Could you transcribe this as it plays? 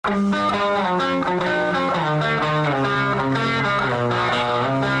This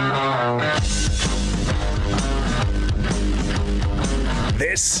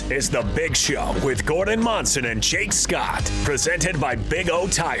is The Big Show with Gordon Monson and Jake Scott, presented by Big O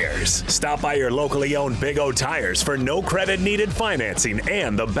Tires. Stop by your locally owned Big O Tires for no credit needed financing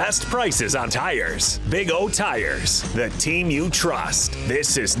and the best prices on tires. Big O Tires, the team you trust.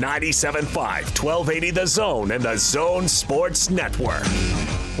 This is 97.5, 1280 The Zone and The Zone Sports Network.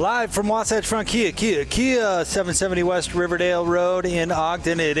 Live from Wasatch Front Kia, 770 West Riverdale Road in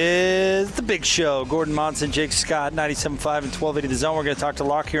Ogden. It is The Big Show. Gordon Monson, Jake Scott, 97.5 and 1280 The Zone. We're going to talk to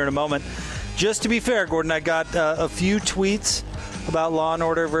Locke here in a moment. Just to be fair, Gordon, I got a few tweets about Law &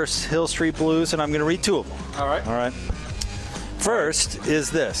 Order versus Hill Street Blues, and I'm going to read two of them. All right. First is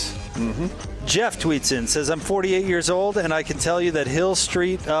this. Jeff tweets in, says, I'm 48 years old, and I can tell you that Hill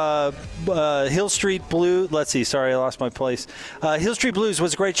Street Blues, I lost my place. Hill Street Blues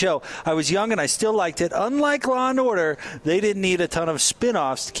was a great show. I was young, and I still liked it. Unlike Law & Order, they didn't need a ton of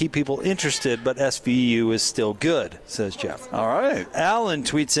spin-offs to keep people interested, but SVU is still good, says Jeff. All right. Alan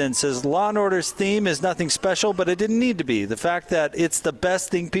tweets in, says, Law & Order's theme is nothing special, but it didn't need to be. The fact that it's the best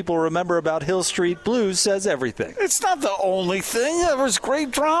thing people remember about Hill Street Blues says everything. It's not the only thing. There was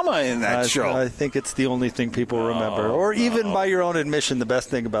great drama in that show. I think it's the only thing people remember, or even by your own admission, the best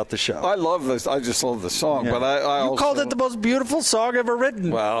thing about the show. I love this. I just love the song, Yeah. but I you also called it the most beautiful song ever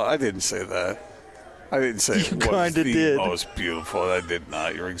written. Well, I didn't say that. I didn't say You it was kinda the did. most beautiful. I did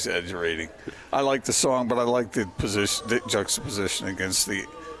not. You're exaggerating. I like the song, but I like the juxtaposition against the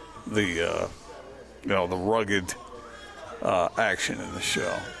rugged action in the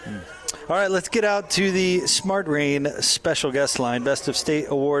show. All right, let's get out to the Smart Rain special guest line. Best of State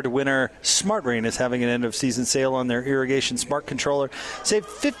Award winner Smart Rain is having an end-of-season sale on their irrigation smart controller. Save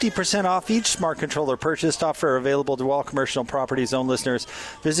 50% off each smart controller purchased. Offer available to all commercial property zone listeners.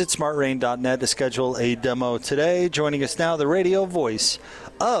 Visit smartrain.net to schedule a demo today. Joining us now, the radio voice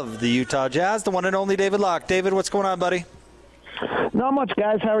of the Utah Jazz, the one and only David Locke. David, what's going on, buddy? Not much,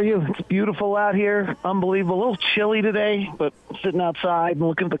 guys. How are you? It's beautiful out here. Unbelievable. A little chilly today, but sitting outside and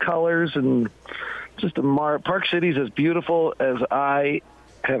looking at the colors and just Park City's as beautiful as I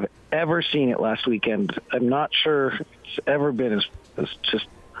have ever seen it last weekend. I'm not sure it's ever been as just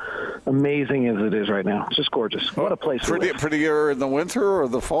amazing as it is right now. It's just gorgeous. What a place to live. Prettier in the winter or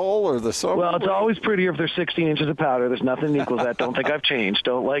the fall or the summer? Well, it's always prettier if there's 16 inches of powder. There's nothing that equals that. Don't think I've changed.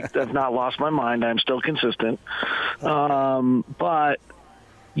 I've not lost my mind. I'm still consistent. But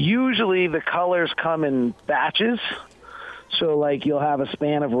usually the colors come in batches. So, like, you'll have a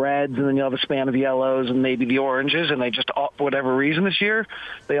span of reds, and then you'll have a span of yellows, and maybe the oranges, and they just, for whatever reason this year,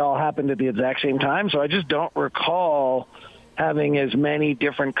 they all happened at the exact same time. So I just don't recall having as many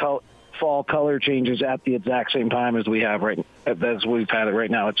different fall color changes at the exact same time as we've had it right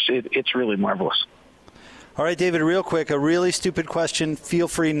now. It's really marvelous. All right, David, real quick, a really stupid question. Feel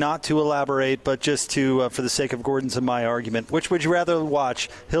free not to elaborate, but just to, for the sake of Gordon's and my argument, which would you rather watch,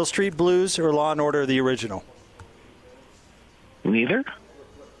 Hill Street Blues or Law & Order, the original? Neither.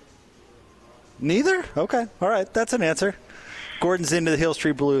 Neither? Okay. All right. That's an answer. Gordon's into the Hill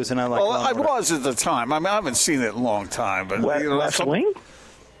Street Blues, and I like Law & I Order. was at the time. I mean, I haven't seen it in a long time. But West Wing?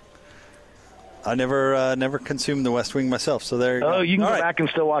 I never consumed the West Wing myself, so there you go. Oh, you can All go right. back and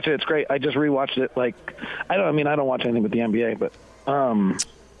still watch it. It's great. I just rewatched it. I don't watch anything but the NBA, but I'm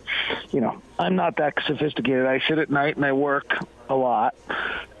not that sophisticated. I sit at night and I work a lot,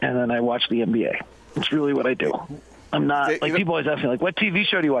 and then I watch the NBA. It's really what I do. I'm not people always ask me what TV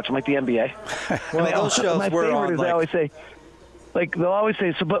show do you watch? I'm like the NBA. Well, those shows my were favorite on. Is they always say, they'll always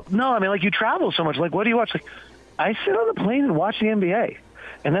say, so, but no, I mean, you travel so much. What do you watch? I sit on the plane and watch the NBA.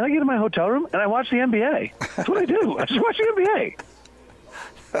 And then I get in my hotel room and I watch the NBA. That's what I do. I just watch the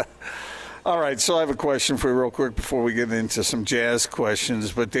NBA. All right, so I have a question for you real quick before we get into some Jazz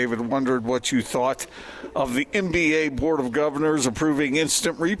questions. But David wondered what you thought of the NBA Board of Governors approving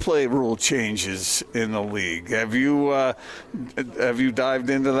instant replay rule changes in the league. Have you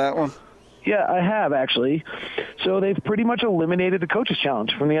dived into that one? Yeah, I have, actually. So they've pretty much eliminated the coaches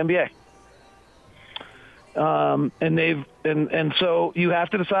challenge from the NBA. And so you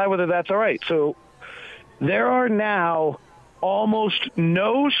have to decide whether that's all right. So there are now almost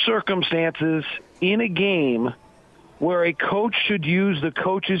no circumstances in a game where a coach should use the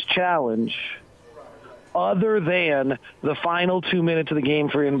coach's challenge other than the final 2 minutes of the game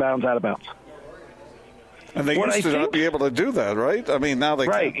for inbounds, out of bounds. And they used to not be able to do that, right? I mean, now they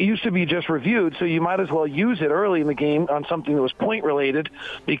can. Right. It used to be just reviewed, so you might as well use it early in the game on something that was point-related.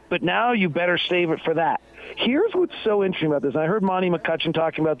 But now you better save it for that. Here's what's so interesting about this. I heard Monty McCutcheon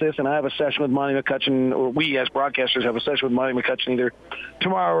talking about this, and I have a session with Monty McCutcheon, or we as broadcasters have a session with Monty McCutcheon either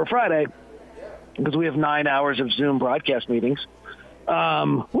tomorrow or Friday, because we have 9 hours of Zoom broadcast meetings.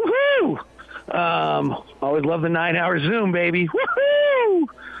 Woohoo! Always love the 9-hour Zoom, baby. Woohoo!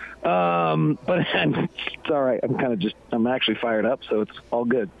 But it's all right. I'm actually fired up, so it's all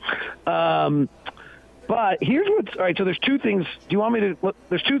good. But here's what's all right. So there's two things.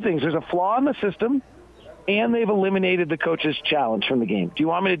 There's two things. There's a flaw in the system, and they've eliminated the coach's challenge from the game. Do you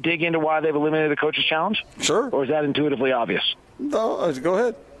want me to dig into why they've eliminated the coach's challenge? Sure. Or is that intuitively obvious? No, go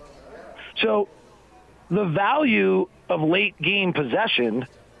ahead. So the value of late game possession,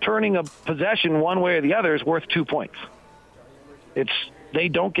 turning a possession one way or the other, is worth 2 points. They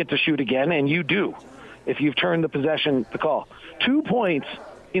don't get to shoot again, and you do if you've turned the call. 2 points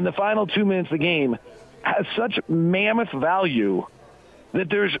in the final 2 minutes of the game has such mammoth value that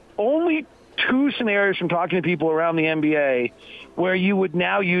there's only 2 scenarios from talking to people around the NBA where you would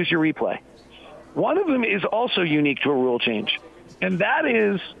now use your replay. One of them is also unique to a rule change, and that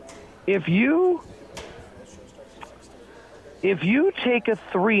is if you take a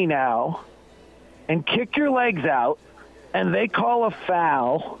 3 now and kick your legs out, and they call a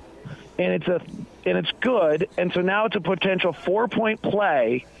foul, and it's good, and so now it's a potential 4-point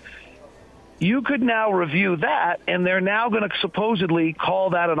play, you could now review that, and they're now going to supposedly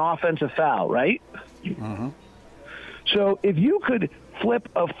call that an offensive foul, right? Mm-hmm. So if you could flip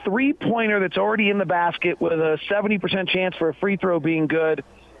a 3-pointer that's already in the basket with a 70% chance for a free throw being good,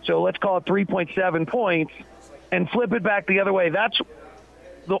 so let's call it 3.7 points, and flip it back the other way, that's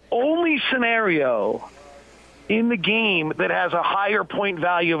the only scenario in the game that has a higher point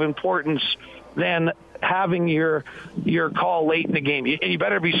value of importance than having your call late in the game. And you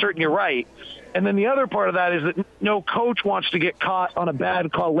better be certain you're right. And then the other part of that is that no coach wants to get caught on a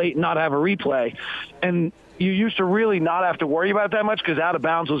bad call late and not have a replay. And you used to really not have to worry about that much because out of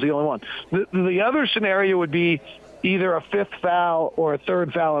bounds was the only one. The other scenario would be either a 5th foul or a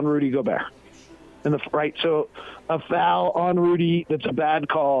 3rd foul on Rudy Gobert. So a foul on Rudy that's a bad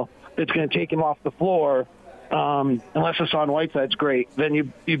call that's going to take him off the floor, unless Hassan Whiteside's great, then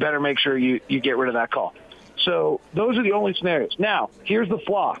you better make sure you get rid of that call. So those are the only scenarios. Now, here's the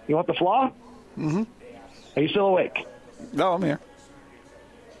flaw. You want the flaw? Mm-hmm. Are you still awake? No, I'm here.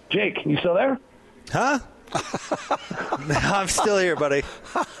 Jake, you still there? Huh? I'm still here, buddy.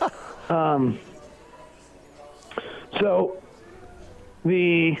 So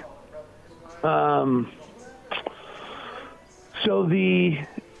the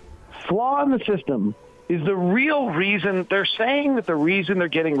flaw in the system is the real reason. They're saying that the reason they're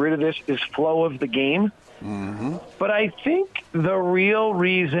getting rid of this is flow of the game. Mm-hmm. But I think the real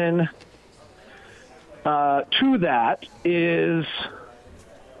reason to that is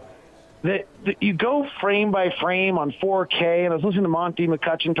that you go frame by frame on 4K, and I was listening to Monty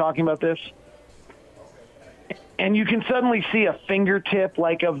McCutcheon talking about this, and you can suddenly see a fingertip,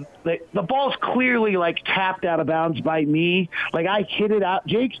 like the ball's clearly like tapped out of bounds by me. Like I hit it out.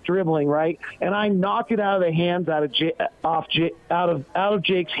 Jake's dribbling, right, and I knock it out of the hands, out of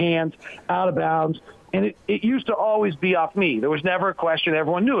Jake's hands, out of bounds. And it used to always be off me. There was never a question.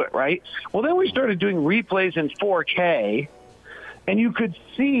 Everyone knew it, right? Well, then we started doing replays in 4K, and you could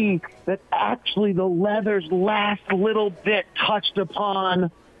see that actually the leather's last little bit touched upon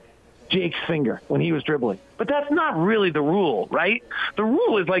Jake's finger when he was dribbling. But that's not really the rule, right? The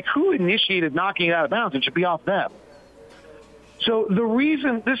rule is like who initiated knocking it out of bounds. It should be off them. So the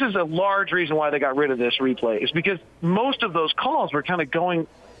reason, this is a large reason why they got rid of this replay, is because most of those calls were kind of going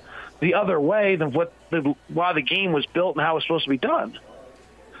the other way than why the game was built and how it was supposed to be done.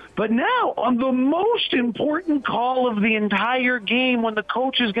 But now, on the most important call of the entire game, when the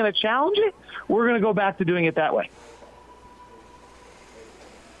coach is going to challenge it, we're going to go back to doing it that way.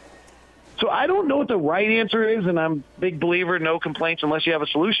 So I don't know what the right answer is, and I'm a big believer in no complaints unless you have a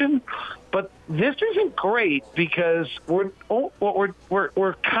solution. But this isn't great because we're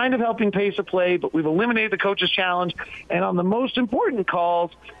kind of helping pace the play, but we've eliminated the coach's challenge. And on the most important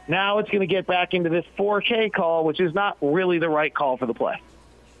calls, now it's going to get back into this 4K call, which is not really the right call for the play.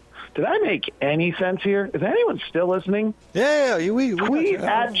 Did I make any sense here? Is anyone still listening? Yeah, we tweet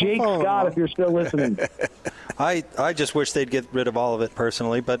at Jake Scott if you're still listening. I just wish they'd get rid of all of it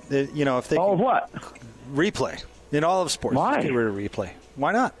personally, but if they all of what? Replay in all of sports. Why? Just get rid of replay?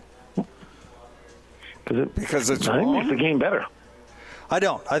 Why not? Because it's I think it makes the game better. I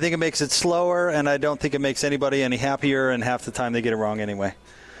don't. I think it makes it slower, and I don't think it makes anybody any happier. And half the time they get it wrong anyway.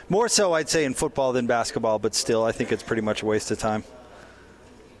 More so, I'd say, in football than basketball, but still, I think it's pretty much a waste of time.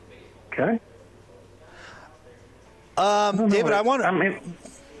 Okay. David, I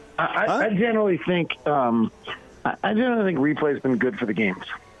generally think replay's been good for the games.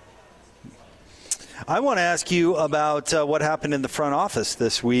 I want to ask you about what happened in the front office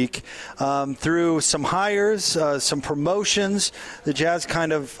this week. Through some hires, some promotions, the Jazz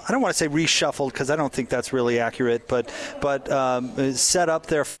kind of, I don't want to say reshuffled because I don't think that's really accurate, but set up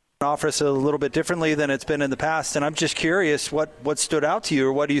their front office a little bit differently than it's been in the past. And I'm just curious what stood out to you,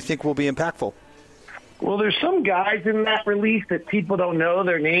 or what do you think will be impactful? Well, there's some guys in that release that people don't know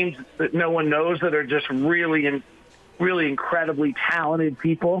their names, that no one knows, that are just really incredibly talented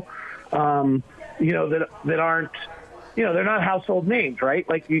people. That aren't, they're not household names, right?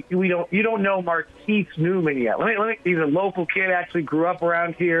 Like you don't know Marquise Newman yet. He's a local kid, actually grew up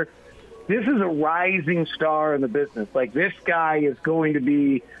around here. This is a rising star in the business. Like, this guy is going to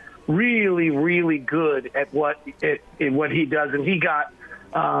be really, really good at what he does. And he got,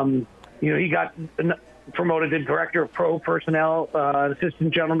 he got promoted to director of pro personnel,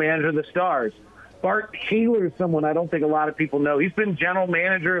 assistant general manager of the Stars. Bart Taylor is someone I don't think a lot of people know. He's been general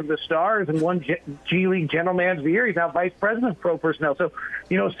manager of the Stars and won G League General Manager of the Year. He's now vice president of pro personnel. So,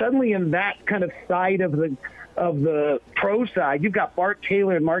 suddenly in that kind of side of the pro side, you've got Bart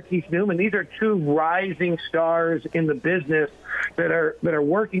Taylor and Marquise Newman. These are two rising stars in the business that are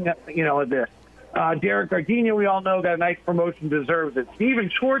working at this. Derek Gardino, we all know, got a nice promotion, deserves it. Steven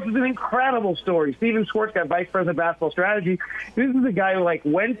Schwartz is an incredible story. Steven Schwartz got vice president of basketball strategy. This is a guy who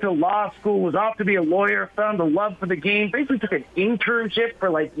went to law school, was off to be a lawyer, found a love for the game, basically took an internship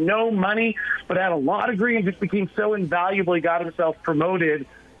for no money, but had a law degree and just became so invaluable he got himself promoted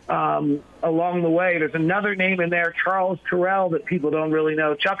along the way. There's another name in there, Charles Terrell, that people don't really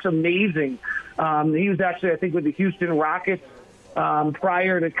know. Chuck's amazing. He was actually, I think, with the Houston Rockets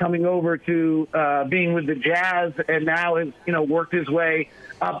prior to coming over to being with the Jazz, and now has worked his way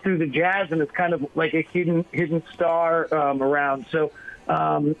up through the Jazz and is kind of like a hidden star around. So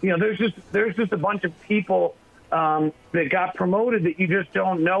there's just a bunch of people that got promoted that you just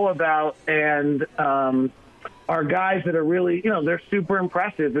don't know about, and are guys that are really they're super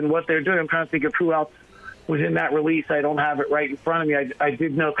impressive in what they're doing. I'm trying to think of who else was in that release. I don't have it right in front of me. I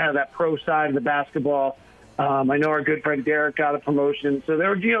did know kind of that pro side of the basketball. I know our good friend Derek got a promotion. So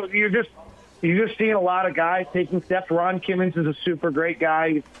there, you're just seeing a lot of guys taking steps. Ron Kimmons is a super great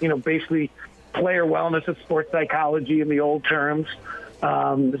guy. Basically player wellness and sports psychology in the old terms.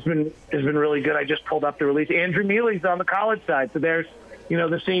 Has been really good. I just pulled up the release. Andrew Mealy's on the college side. So there's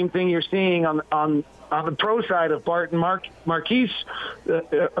the same thing you're seeing on the pro side of Bart and Marquise,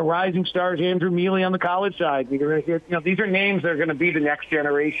 rising stars. Andrew Mealy on the college side. You're going to hear, these are names that are going to be the next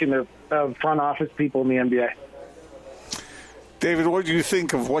generation of front office people in the NBA. David, what do you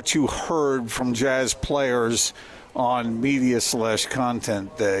think of what you heard from Jazz players on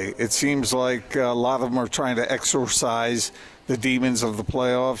media/content day? It seems like a lot of them are trying to exorcise the demons of the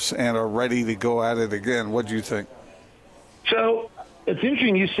playoffs and are ready to go at it again. What do you think? So it's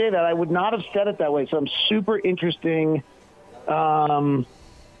interesting you say that. I would not have said it that way. So I'm super interesting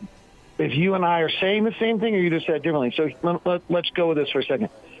if you and I are saying the same thing or you just said it differently. So let's go with this for a second.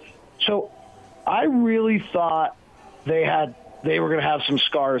 So I really thought they were going to have some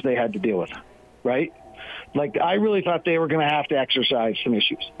scars they had to deal with, right? I really thought they were going to have to exercise some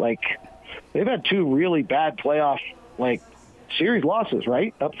issues. They've had two really bad playoff, series losses,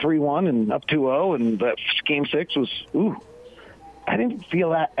 right? Up 3-1 and up 2-0, and that game 6 was, I didn't feel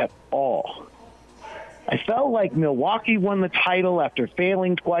that at all. I felt like Milwaukee won the title after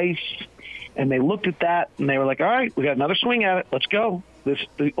failing twice, and they looked at that, and they were like, all right, we got another swing at it. Let's go.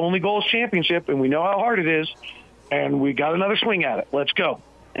 The only goal is championship, and we know how hard it is, and we got another swing at it. Let's go.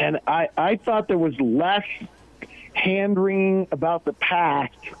 And I thought there was less hand-wringing about the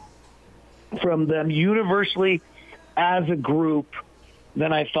past from them universally as a group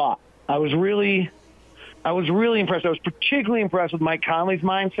than I thought. I was really impressed. I was particularly impressed with Mike Conley's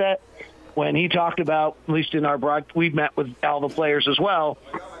mindset when he talked about, at least in our broadcast, we've met with all the players as well.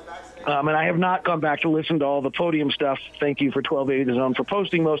 And I have not gone back to listen to all the podium stuff. Thank you for 1280 The Zone for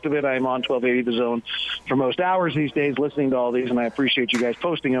posting most of it. I am on 1280 The Zone for most hours these days listening to all these, and I appreciate you guys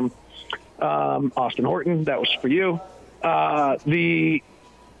posting them. Austin Horton, that was for you. The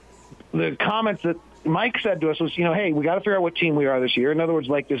comments that Mike said to us was, hey, we got to figure out what team we are this year. In other words,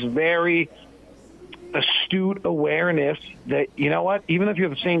 this very astute awareness that, even if you're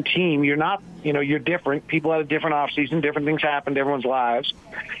the same team, you're not, you're different. People had a different offseason, different things happened in everyone's lives.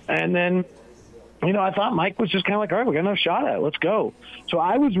 And then, I thought Mike was just kind of all right, we got another shot at it. Let's go. So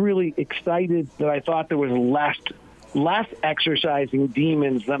I was really excited that I thought there was less less exercising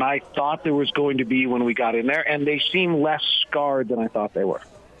demons than I thought there was going to be when we got in there, and they seem less scarred than I thought they were.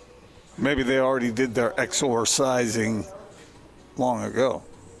 Maybe they already did their exorcising long ago.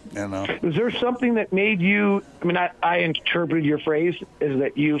 Was there something that made you, I interpreted your phrase as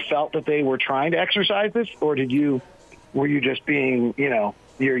that you felt that they were trying to exercise this, or were you just being,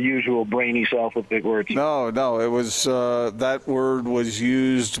 your usual brainy self with big words? No, it was, that word was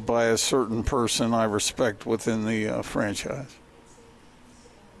used by a certain person I respect within the franchise.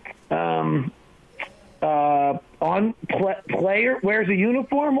 On player wears a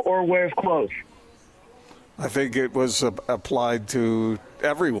uniform or wears clothes? I think it was applied to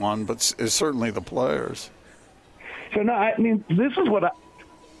everyone, but certainly the players. So, no, this is what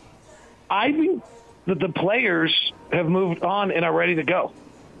I think that the players have moved on and are ready to go.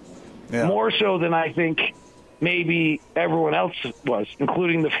 Yeah. More so than I think maybe everyone else was,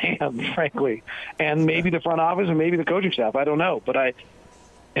 including the fans, frankly, and maybe the front office and maybe the coaching staff. I don't know,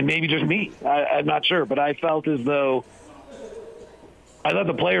 and maybe just me. I'm not sure, but I felt as though I thought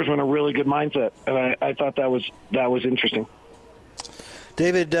the players were in a really good mindset, and I thought that was interesting.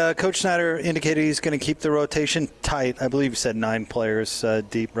 David, Coach Snyder indicated he's going to keep the rotation tight. I believe he said 9 players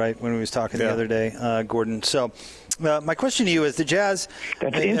deep, right, when he was talking the other day, Gordon. So my question to you is, the Jazz...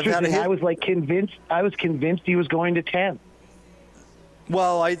 That's interesting. I was convinced he was going to 10.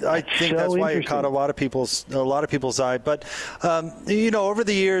 Well, I think that's why it caught a lot of people's eye. But over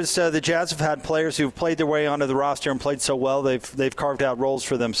the years, the Jazz have had players who've played their way onto the roster and played so well they've carved out roles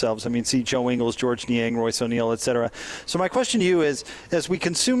for themselves. See Joe Ingles, George Niang, Royce O'Neal, etc. So my question to you is, as we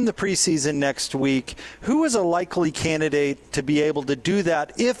consume the preseason next week, who is a likely candidate to be able to do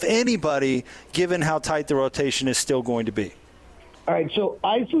that, if anybody, given how tight the rotation is still going to be? All right, so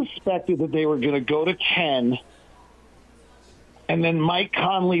I suspected that they were going to go to 10. And then Mike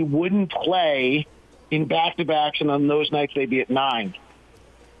Conley wouldn't play in back-to-backs, and on those nights they'd be at 9.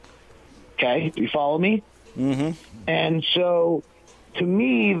 Okay? Do you follow me? Mm-hmm. And so, to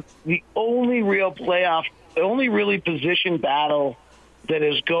me, the only really position battle that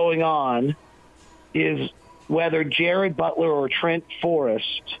is going on is whether Jared Butler or Trent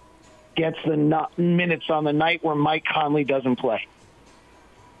Forrest gets the minutes on the night where Mike Conley doesn't play.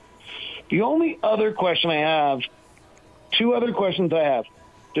 The only other question I have... 2 other questions I have.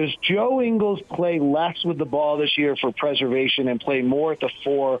 Does Joe Ingles play less with the ball this year for preservation and play more at the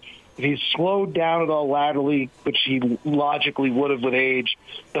 4? If he's slowed down at all laterally, which he logically would have with age,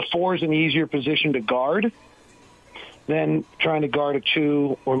 the 4 is an easier position to guard than trying to guard a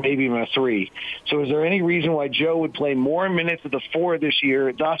 2 or maybe even a 3. So is there any reason why Joe would play more minutes at the 4 this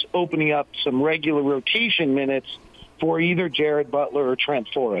year, thus opening up some regular rotation minutes for either Jared Butler or Trent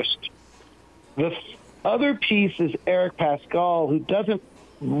Forrest? The other piece is Eric Pascal, who doesn't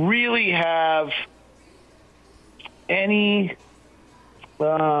really have any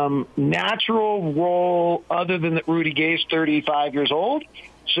natural role other than that Rudy Gay's 35 years old.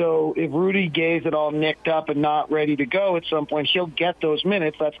 So if Rudy Gay's at all nicked up and not ready to go at some point, he'll get those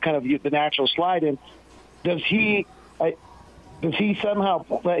minutes. That's kind of the natural slide in. Does he somehow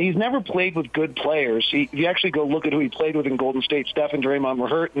 – he's never played with good players. If you actually go look at who he played with in Golden State, Steph and Draymond were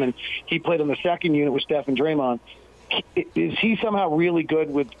hurt, and then he played on the second unit with Steph and Draymond. Is he somehow really good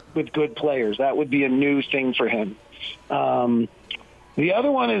with good players? That would be a new thing for him. The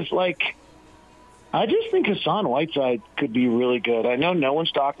other one is, I just think Hassan Whiteside could be really good. I know no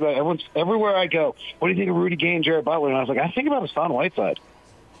one's talked about it. Everywhere I go, what do you think of Rudy Gay and Jared Butler? And I was like, I think about Hassan Whiteside.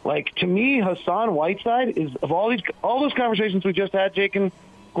 To me, Hassan Whiteside is, of all those conversations we just had, Jake and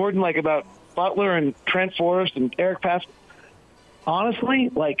Gordon, about Butler and Trent Forrest and Eric Pascal,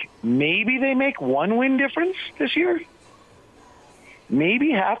 honestly, maybe they make 1 win difference this year.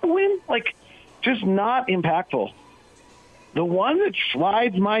 Maybe half a win. Just not impactful. The one that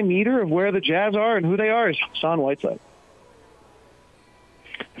slides my meter of where the Jazz are and who they are is Hassan Whiteside.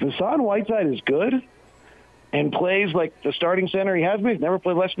 If Hassan Whiteside is good and plays like the starting center he has been, he's never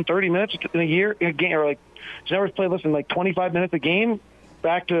played less than 30 minutes in a game, or he's never played less than 25 minutes a game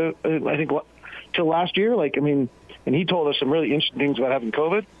back to, I think, till last year. And he told us some really interesting things about having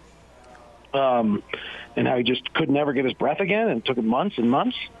COVID and how he just could never get his breath again, and it took him months and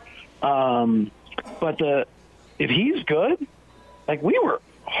months. If he's good, we were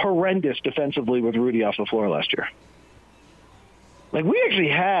horrendous defensively with Rudy off the floor last year. We actually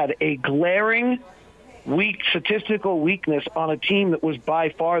had a glaring statistical weakness on a team that was by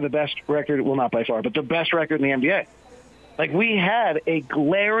far the best record, well, not by far, but the best record in the NBA. We had a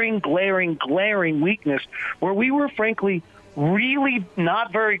glaring weakness where we were, frankly, really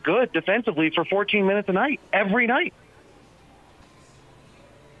not very good defensively for 14 minutes a night, every night.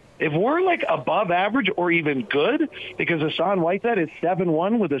 If we're like above average or even good, because Hassan Whiteside is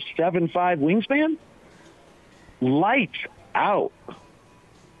 7'1" with a 7'5" wingspan, lights out.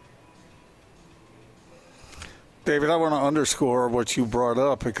 David, I want to underscore what you brought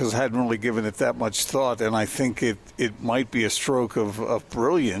up because I hadn't really given it that much thought, and I think it might be a stroke of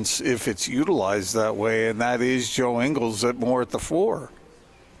brilliance if it's utilized that way, and that is Joe Ingles more at the 4.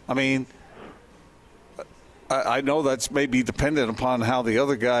 I mean, I know that's maybe dependent upon how the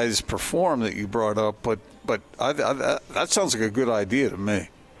other guys perform that you brought up, but that sounds like a good idea to me.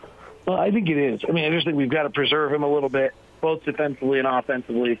 Well, I think it is. I mean, I just think we've got to preserve him a little bit, both defensively and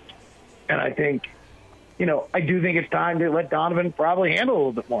offensively, and I think – I do think it's time to let Donovan probably handle a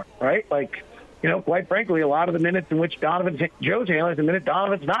little bit more, right? Like, quite frankly, a lot of the minutes in which Joe's handling is the minute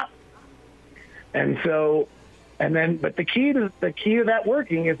Donovan's not. And so, but the key to that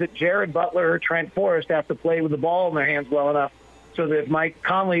working is that Jared Butler or Trent Forrest have to play with the ball in their hands well enough so that if Mike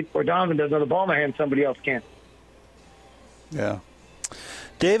Conley or Donovan doesn't have the ball in their hands, somebody else can. Yeah.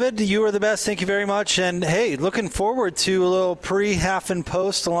 David, you are the best. Thank you very much. And, hey, looking forward to a little pre-half and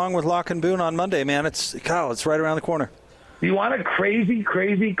post along with Locke and Boone on Monday, man. It's right around the corner. You want a crazy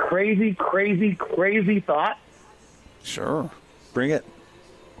thought? Sure. Bring it.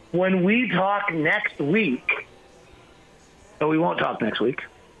 When we talk next week, but we won't talk next week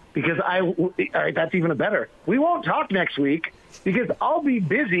because all right, that's even better. We won't talk next week because I'll be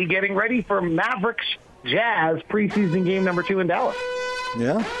busy getting ready for Mavericks Jazz preseason game number 2 in Dallas.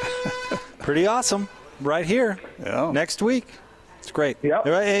 Yeah. Pretty awesome. Right here. Yeah. Next week. It's great. Yep.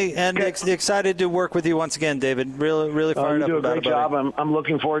 Hey, and excited to work with you once again, David. Really fired up you do about a it. great job. I'm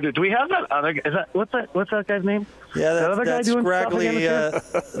looking forward to it. Do we have that other? What's that guy's name? Yeah, that's scraggly.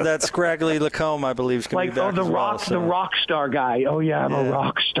 That scraggly Lacombe, I believe, is going to be back the rock star guy. Oh yeah, I'm a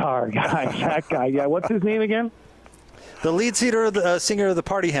rock star guy. That guy. Yeah. What's his name again? The lead singer of the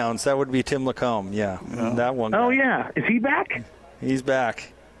Party Hounds. That would be Tim Lacombe. Yeah, that one. Oh yeah, is he back? He's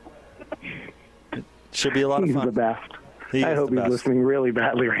back. Should be a lot of fun. He's the best. I hope he's listening really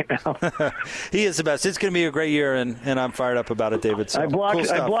badly right now. He is the best. It's going to be a great year, and I'm fired up about it, David. So, I blocked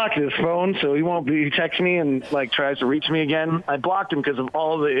his phone, so he won't be texting me and tries to reach me again. I blocked him because of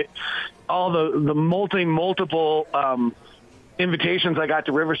all the multiple invitations I got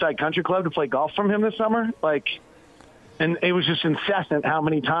to Riverside Country Club to play golf from him this summer. And it was just incessant how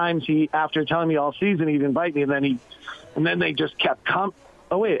many times after telling me all season he'd invite me, and then they just kept coming.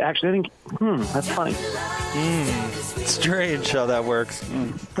 Oh, wait, actually, I think, that's funny. Strange how that works.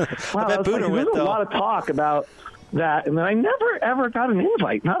 Wow, there's a lot of talk about that, and then I never, ever got an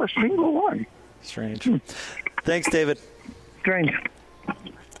invite, not a single one. Strange. Thanks, David. Strange.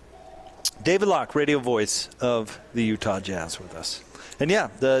 David Locke, radio voice of the Utah Jazz with us. And, yeah,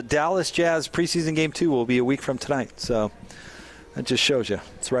 the Dallas Jazz preseason game 2 will be a week from tonight, so that just shows you.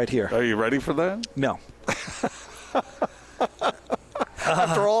 It's right here. Are you ready for that? No.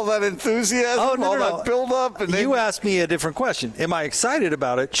 After all that enthusiasm, that build-up. And you asked me a different question. Am I excited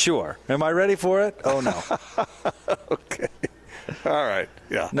about it? Sure. Am I ready for it? Oh, no. Okay. All right.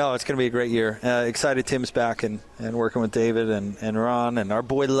 Yeah. No, it's going to be a great year. Excited Tim's back and working with David and Ron and our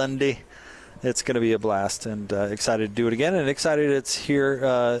boy Lundy. It's going to be a blast, and excited to do it again, and excited it's here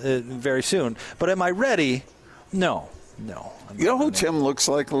very soon. But am I ready? No. You know who Tim looks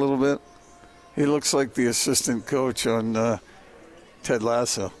like a little bit? He looks like the assistant coach on Ted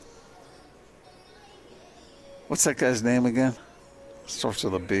Lasso. What's that guy's name again? Starts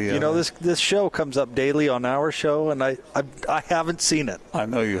with a B. This show comes up daily on our show, and I haven't seen it. I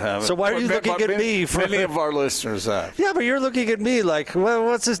know you haven't. So why are you looking at me? Many of our listeners have. Yeah, but you're looking at me like, well,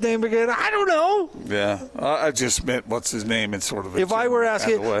 what's his name again? I don't know. Yeah, I just meant what's his name in sort of. If I were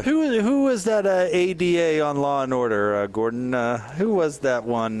asking, who was that ADA on Law and Order, Gordon? Who was that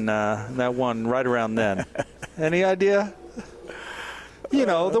one? That one right around then. Any idea?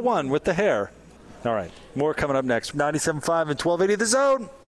 The one with the hair. All right. More coming up next. 97.5 and 1280 The Zone.